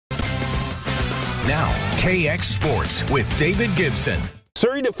Now, KX Sports with David Gibson.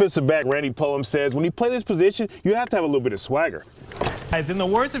 Surrey defensive back Randy Pullum says when you play this position, you have to have a little bit of swagger. As in the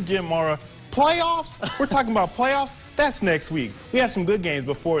words of Jim Mora, playoffs? We're talking about playoffs? That's next week. We have some good games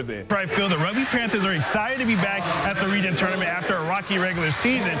before then. Right, Phil, the Rugby Panthers are excited to be back at the region tournament after a rocky regular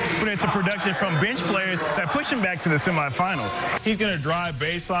season, but it's a production from bench players that push him back to the semifinals. He's going to drive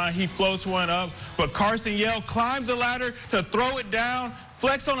baseline. He floats one up, but Carson Yell climbs the ladder to throw it down.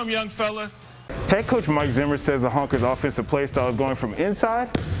 Flex on him, young fella. Head coach Mike Zimmer says the Hunkers' offensive play style is going from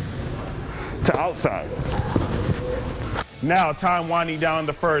inside to outside. Now, time winding down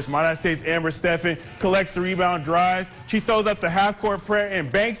the first. United States Amber Steffen collects the rebound, drives. She throws up the half-court prayer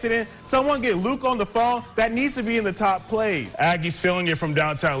and banks it in. Someone get Luke on the phone. That needs to be in the top plays. Aggies feeling it from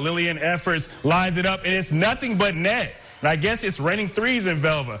downtown. Lillian Effers lines it up, and it's nothing but net. And I guess it's raining threes in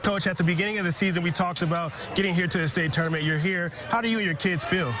Velva. Coach, at the beginning of the season, we talked about getting here to the state tournament. You're here. How do you and your kids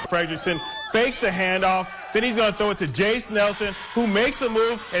feel? Fredrickson fakes the handoff. Then he's going to throw it to Jace Nelson, who makes a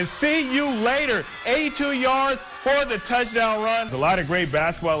move. And see you later. 82 yards for the touchdown run. There's a lot of great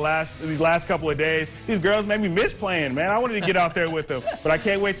basketball these last couple of days. These girls made me miss playing, man. I wanted to get out there with them. But I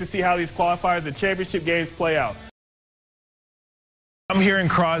can't wait to see how these qualifiers and championship games play out. I'm here in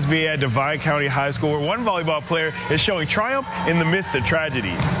Crosby at Divide County High School, where one volleyball player is showing triumph in the midst of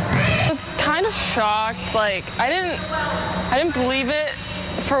tragedy. I was kind of shocked. Like, I didn't believe it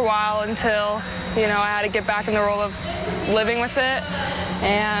for a while until, you know, I had to get back in the role of living with it.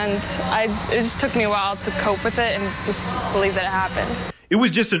 And it just took me a while to cope with it and just believe that it happened. It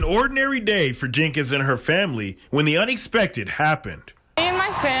was just an ordinary day for Jenkins and her family when the unexpected happened. Me and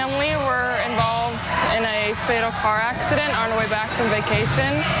my family were involved in a fatal car accident on our way back from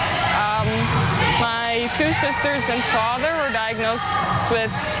vacation. My two sisters and father were diagnosed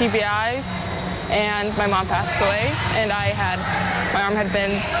with TBIs, and my mom passed away, and my arm had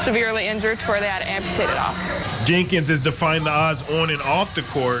been severely injured to where they had to amputate it off. Jenkins is defying the odds on and off the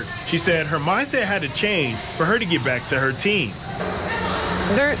court. She said her mindset had to change for her to get back to her team.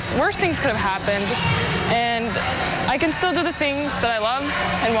 Worse things could have happened, and I can still do the things that I love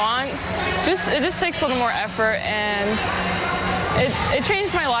and want. It just takes a little more effort, and it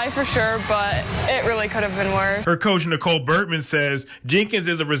changed my life for sure, but it really could have been worse. Her coach, Nicole Bertman, says Jenkins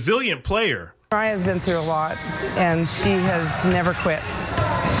is a resilient player. Mariah's been through a lot, and she has never quit.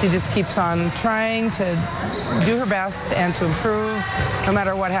 She just keeps on trying to do her best and to improve no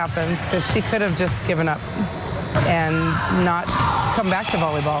matter what happens, because she could have just given up and not come back to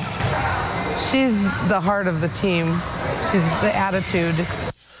volleyball. She's the heart of the team. She's the attitude.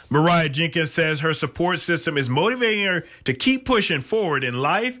 Mariah Jenkins says her support system is motivating her to keep pushing forward in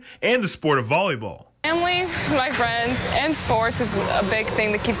life and the sport of volleyball. Family, my friends, and sports is a big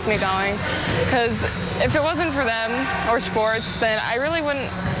thing that keeps me going, because if it wasn't for them or sports, then I really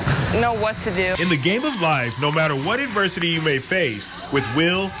wouldn't know what to do. In the game of life, no matter what adversity you may face, with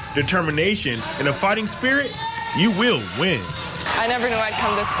will, determination, and a fighting spirit, you will win. I never knew I'd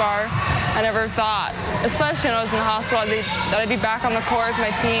come this far. I never thought, especially when I was in the hospital, that I'd be back on the court with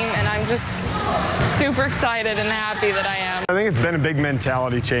my team, and I'm just super excited and happy that I am. I think it's been a big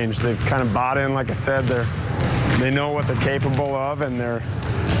mentality change. They've kind of bought in, like I said, they know what they're capable of, and they're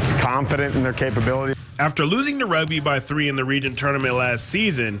confident in their capability. After losing to Rugby by 3 in the region tournament last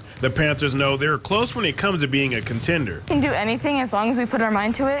season, the Panthers know they're close when it comes to being a contender. We can do anything as long as we put our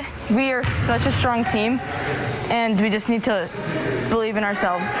mind to it. We are such a strong team, and we just need to believe in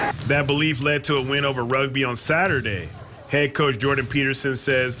ourselves. That belief led to a win over Rugby on Saturday. Head coach Jordan Peterson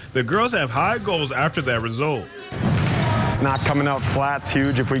says the girls have high goals after that result. Not coming out flat's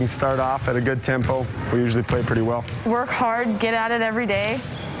huge. If we can start off at a good tempo, we usually play pretty well. Work hard, get at it every day,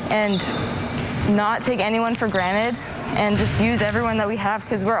 and not take anyone for granted, and just use everyone that we have,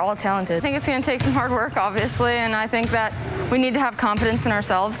 because we're all talented. I think it's going to take some hard work, obviously, and I think that we need to have confidence in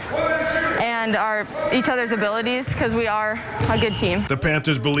ourselves and each other's abilities, because we are a good team. The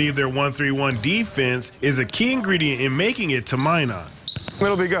Panthers believe their 1-3-1 defense is a key ingredient in making it to Minot.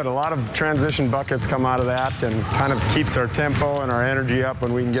 It'll be good. A lot of transition buckets come out of that, and kind of keeps our tempo and our energy up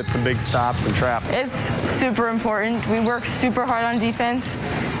when we can get some big stops and trap. It's super important. We work super hard on defense,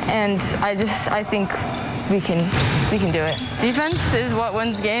 and I think we can do it. Defense is what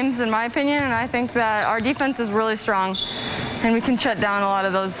wins games, in my opinion, and I think that our defense is really strong, and we can shut down a lot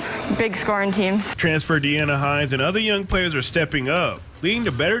of those big scoring teams. Transfer Deanna Hines and other young players are stepping up, leading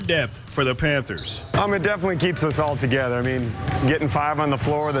to better depth for the Panthers. It definitely keeps us all together. I mean, getting 5 on the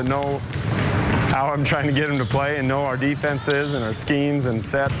floor that know how I'm trying to get them to play and know our defenses and our schemes and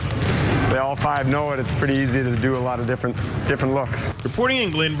sets. They all 5 know it. It's pretty easy to do a lot of different looks. Reporting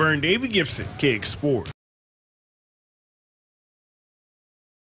in Glenburn, David Gibson, KX Sports.